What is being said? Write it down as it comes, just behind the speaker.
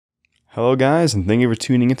Hello guys, and thank you for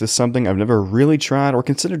tuning into something I've never really tried or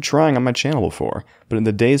considered trying on my channel before, but in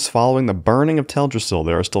the days following the burning of Teldrassil,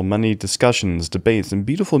 there are still many discussions, debates, and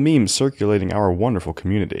beautiful memes circulating our wonderful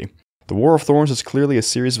community. The War of Thorns is clearly a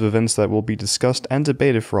series of events that will be discussed and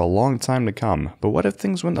debated for a long time to come, but what if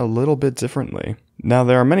things went a little bit differently? Now,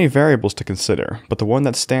 there are many variables to consider, but the one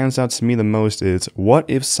that stands out to me the most is, what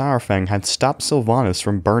if Saurfang had stopped Sylvanas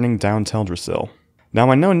from burning down Teldrassil? Now,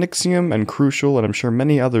 I know Nixium and Crucial, and I'm sure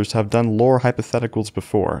many others have done lore hypotheticals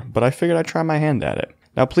before, but I figured I'd try my hand at it.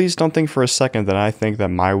 Now, please don't think for a second that I think that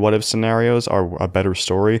my what-if scenarios are a better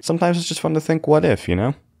story. Sometimes it's just fun to think what if, you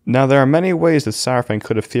know? Now, there are many ways that Saurfang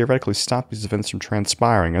could have theoretically stopped these events from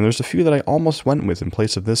transpiring, and there's a few that I almost went with in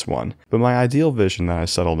place of this one, but my ideal vision that I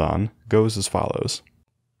settled on goes as follows.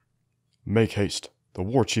 "Make haste, the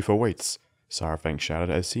war chief awaits," Saurfang shouted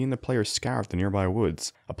as he and the players scoured the nearby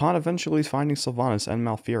woods. Upon eventually finding Sylvanas and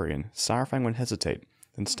Malfurion, Saurfang would hesitate,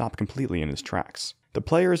 then stop completely in his tracks. The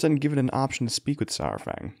players then given an option to speak with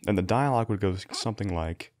Saurfang, and the dialogue would go something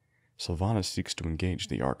like, "Sylvanas seeks to engage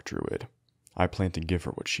the Archdruid. I plan to give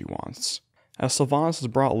her what she wants." As Sylvanas is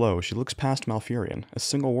brought low, she looks past Malfurion, a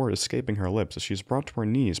single word escaping her lips as she is brought to her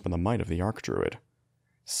knees by the might of the Archdruid.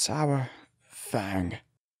 "Saurfang."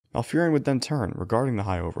 Malfurion would then turn, regarding the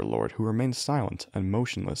High Overlord, who remained silent and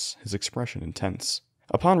motionless, his expression intense.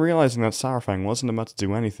 Upon realizing that Saurfang wasn't about to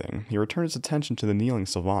do anything, he returned his attention to the kneeling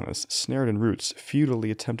Sylvanas, snared in roots,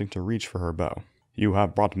 futilely attempting to reach for her bow. "You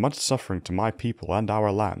have brought much suffering to my people and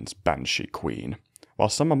our lands, Banshee Queen. While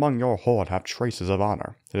some among your horde have traces of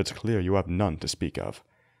honor, it is clear you have none to speak of."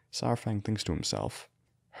 Saurfang thinks to himself,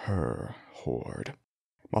 "Her horde."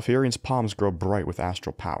 Malfurion's palms grow bright with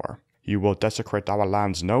astral power. "You will desecrate our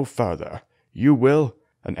lands no further. You will—"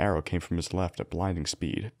 An arrow came from his left at blinding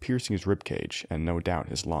speed, piercing his ribcage and no doubt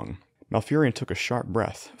his lung. Malfurion took a sharp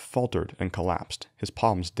breath, faltered, and collapsed, his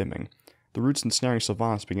palms dimming. The roots ensnaring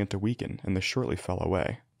Sylvanas began to weaken, and they shortly fell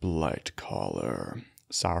away. "Blight caller,"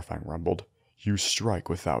 Saurfang rumbled. "You strike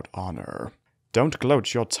without honor. Don't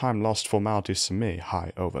gloat your time-lost formalities to me,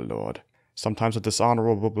 High Overlord. Sometimes a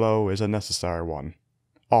dishonorable blow is a necessary one.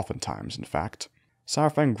 Oftentimes, in fact."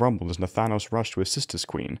 Saurfang grumbled as Nathanos rushed to assist his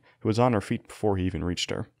queen, who was on her feet before he even reached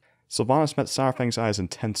her. Sylvanas met Saurfang's eyes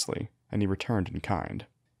intensely, and he returned in kind.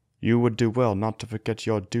 "You would do well not to forget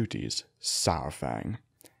your duties, Saurfang.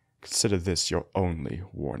 Consider this your only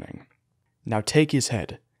warning. Now take his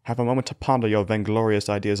head. Have a moment to ponder your vainglorious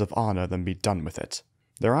ideas of honor, then be done with it."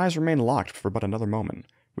 Their eyes remained locked for but another moment,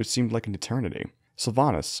 which seemed like an eternity.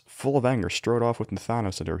 Sylvanas, full of anger, strode off with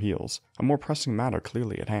Nathanos at her heels, a more pressing matter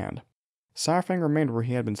clearly at hand. Saurfang remained where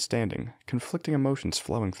he had been standing, conflicting emotions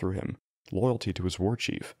flowing through him. Loyalty to his war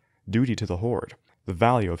chief, duty to the Horde, the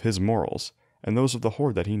value of his morals, and those of the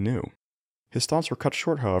Horde that he knew. His thoughts were cut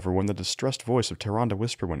short, however, when the distressed voice of Tyrande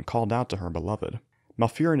Whisperwind called out to her beloved.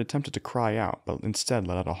 Malfurion attempted to cry out, but instead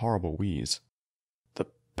let out a horrible wheeze. "The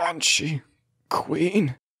Banshee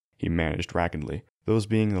Queen," he managed raggedly, those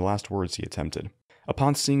being the last words he attempted.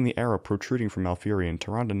 Upon seeing the arrow protruding from Malfurion,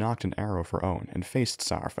 Tyrande knocked an arrow of her own and faced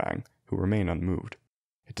Saurfang, who remained unmoved.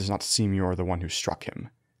 "It does not seem you are the one who struck him.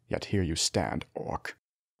 Yet here you stand, Orc.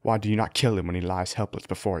 Why do you not kill him when he lies helpless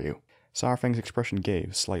before you?" Saurfang's expression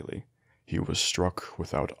gave slightly. "He was struck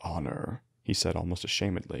without honor," he said almost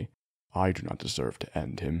ashamedly. "I do not deserve to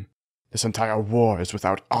end him." "This entire war is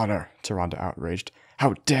without honor," Tyrande outraged.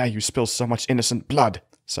 "How dare you spill so much innocent blood?"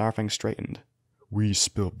 Saurfang straightened. "We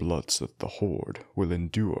spill blood so that the Horde will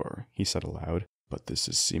endure," he said aloud. "But this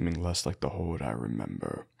is seeming less like the Horde I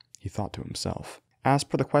remember," he thought to himself. As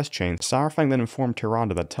per the quest chain, Saurfang then informed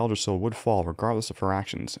Tyrande that Teldrassil would fall regardless of her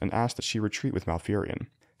actions, and asked that she retreat with Malfurion.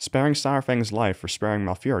 Sparing Saurfang's life for sparing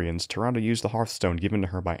Malfurion's, Tyrande used the Hearthstone given to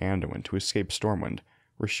her by Anduin to escape Stormwind,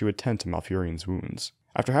 where she would tend to Malfurion's wounds.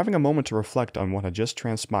 After having a moment to reflect on what had just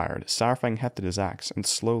transpired, Saurfang hefted his axe and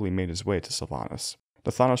slowly made his way to Sylvanas.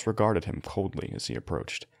 Nathanos regarded him coldly as he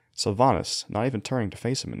approached. Sylvanas, not even turning to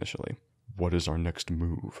face him initially. "What is our next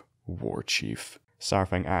move, War Chief?"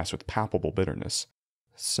 Saurfang asked with palpable bitterness.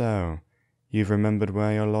 "So, you've remembered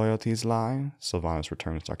where your loyalties lie?" Sylvanas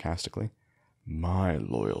returned sarcastically. "My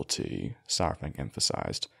loyalty," Saurfang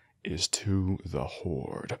emphasized, "is to the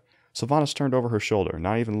Horde." Sylvanas turned over her shoulder,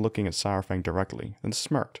 not even looking at Saurfang directly, then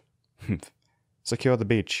smirked. "Humph. Secure the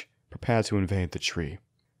beach. Prepare to invade the tree."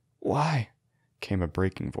 "Why?" came a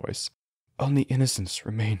breaking voice. "Only innocents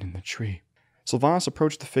remain in the tree." Sylvanas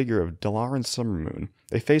approached the figure of Dalaran Summermoon.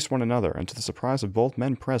 They faced one another, and to the surprise of both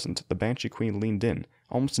men present, the Banshee Queen leaned in,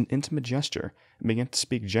 almost an intimate gesture, and began to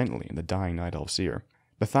speak gently in the dying Night Elf's ear.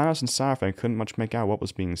 Nathanos and Saurfang couldn't much make out what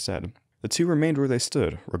was being said. The two remained where they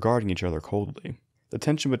stood, regarding each other coldly. The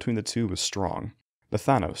tension between the two was strong.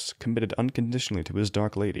 Nathanos committed unconditionally to his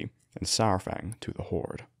Dark Lady, and Saurfang to the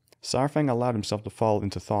Horde. Saurfang allowed himself to fall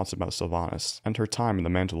into thoughts about Sylvanas and her time in the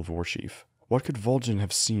mantle of Warchief. What could Vol'jin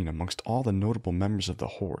have seen amongst all the notable members of the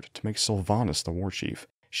Horde to make Sylvanas the Warchief,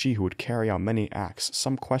 she who would carry out many acts,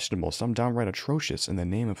 some questionable, some downright atrocious, in the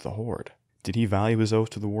name of the Horde? Did he value his oath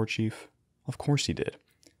to the Warchief? Of course he did,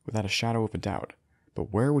 without a shadow of a doubt.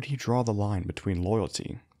 But where would he draw the line between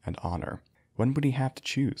loyalty and honor? When would he have to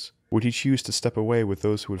choose? Would he choose to step away with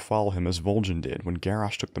those who would follow him as Vol'jin did when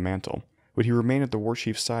Garrosh took the mantle? Would he remain at the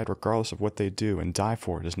Warchief's side regardless of what they do and die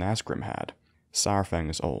for it as Nazgrim had? Saurfang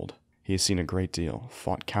is old. He has seen a great deal,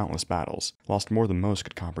 fought countless battles, lost more than most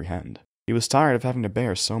could comprehend. He was tired of having to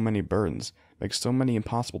bear so many burdens, make so many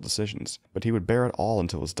impossible decisions, but he would bear it all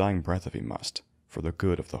until his dying breath if he must, for the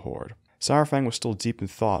good of the Horde. Saurfang was still deep in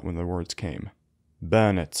thought when the words came.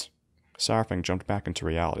 "Burn it!" Saurfang jumped back into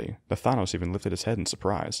reality. Nathanos even lifted his head in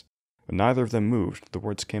surprise. When neither of them moved, the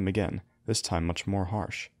words came again, this time much more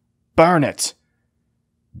harsh. "Burn it!"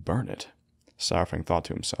 Burn it? Saurfang thought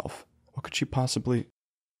to himself. What could she possibly...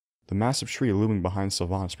 The massive tree looming behind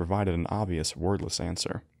Sylvanas provided an obvious, wordless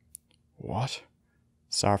answer. What?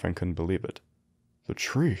 Saurfang couldn't believe it. The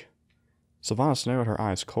tree? Sylvanas narrowed her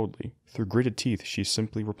eyes coldly. Through gritted teeth, she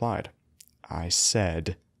simply replied, I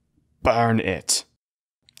said, burn it!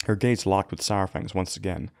 Her gaze locked with Saurfang's once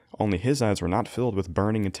again, only his eyes were not filled with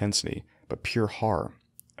burning intensity, but pure horror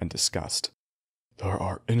and disgust. There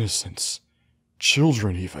are innocents.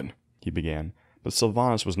 Children even, he began, but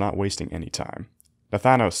Sylvanas was not wasting any time.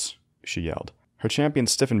 Nathanos, she yelled. Her champion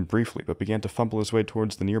stiffened briefly, but began to fumble his way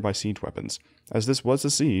towards the nearby siege weapons. As this was a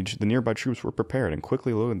siege, the nearby troops were prepared and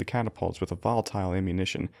quickly loaded the catapults with a volatile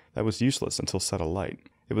ammunition that was useless until set alight.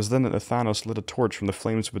 It was then that Nathanos lit a torch from the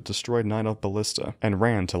flames of a destroyed Night Elf ballista and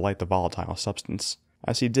ran to light the volatile substance.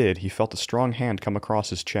 As he did, he felt a strong hand come across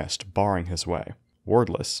his chest, barring his way.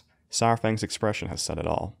 Wordless, Saurfang's expression has said it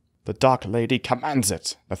all. The Dark Lady commands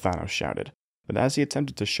it, Nathanos shouted. But as he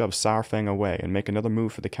attempted to shove Saurfang away and make another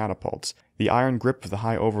move for the catapults, the iron grip of the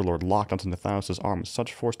High Overlord locked onto Nathanos' arm with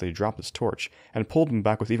such force that he dropped his torch, and pulled him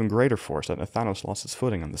back with even greater force that Nathanos lost his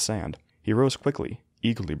footing on the sand. He rose quickly,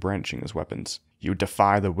 eagerly brandishing his weapons. You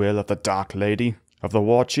defy the will of the Dark Lady? Of the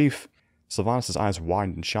War Chief? Sylvanas' eyes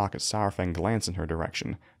widened in shock as Saurfang glanced in her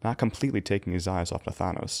direction, not completely taking his eyes off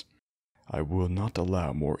Nathanos. I will not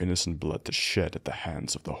allow more innocent blood to shed at the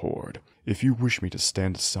hands of the Horde. If you wish me to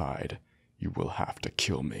stand aside, you will have to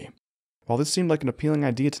kill me. While this seemed like an appealing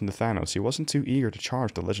idea to Nathanos, he wasn't too eager to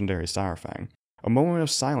charge the legendary Saurfang. A moment of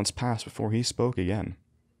silence passed before he spoke again.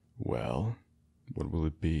 Well, what will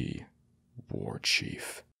it be, War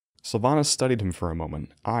Chief? Sylvanas studied him for a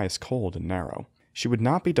moment, eyes cold and narrow. She would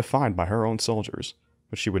not be defied by her own soldiers,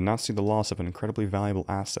 but she would not see the loss of an incredibly valuable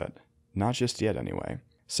asset. Not just yet, anyway.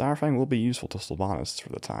 Saurfang will be useful to Sylvanas for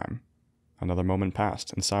the time. Another moment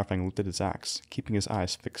passed, and Saurfang lifted his axe, keeping his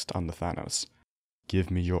eyes fixed on Nathanos. Give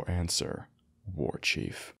me your answer, War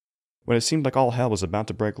Chief. When it seemed like all hell was about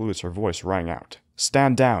to break loose, her voice rang out.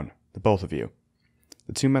 Stand down, the both of you.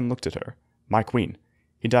 The two men looked at her. My queen,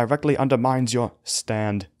 he directly undermines your...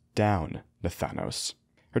 Stand down, Nathanos.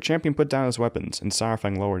 Her champion put down his weapons, and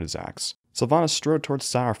Saurfang lowered his axe. Sylvanas strode towards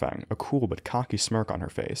Saurfang, a cool but cocky smirk on her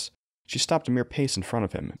face. She stopped a mere pace in front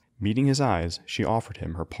of him. Meeting his eyes, she offered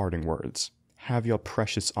him her parting words. Have your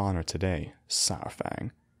precious honor today,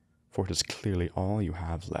 Saurfang, for it is clearly all you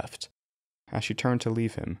have left. As she turned to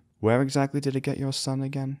leave him, where exactly did it get your son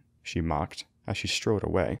again? She mocked, as she strode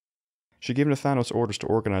away. She gave Nathanos orders to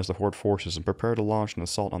organize the Horde forces and prepare to launch an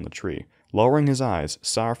assault on the tree. Lowering his eyes,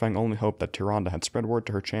 Saurfang only hoped that Tyrande had spread word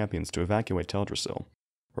to her champions to evacuate Teldrassil.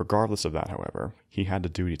 Regardless of that, however, he had a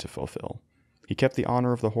duty to fulfill. He kept the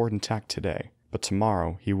honor of the Horde intact today, but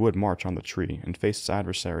tomorrow he would march on the tree and face his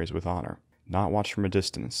adversaries with honor, not watch from a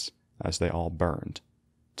distance as they all burned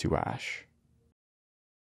to ash.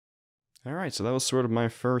 Alright, so that was sort of my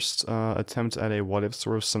first attempt at a what-if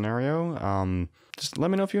sort of scenario. Just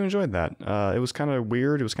let me know if you enjoyed that. It was kind of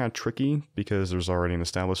weird, it was kind of tricky, because there's already an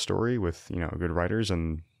established story with, good writers,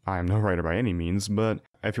 and I am no writer by any means, but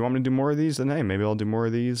if you want me to do more of these, then hey, maybe I'll do more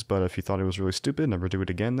of these, but if you thought it was really stupid, never do it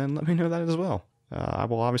again, then let me know that as well. I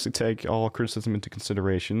will obviously take all criticism into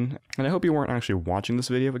consideration, and I hope you weren't actually watching this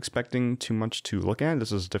video expecting too much to look at.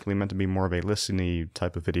 This is definitely meant to be more of a listen-y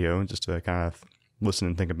type of video, just to kind of listen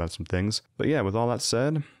and think about some things. But yeah, with all that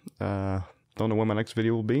said, don't know when my next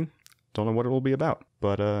video will be, don't know what it will be about,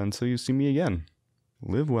 but until you see me again,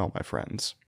 live well, my friends.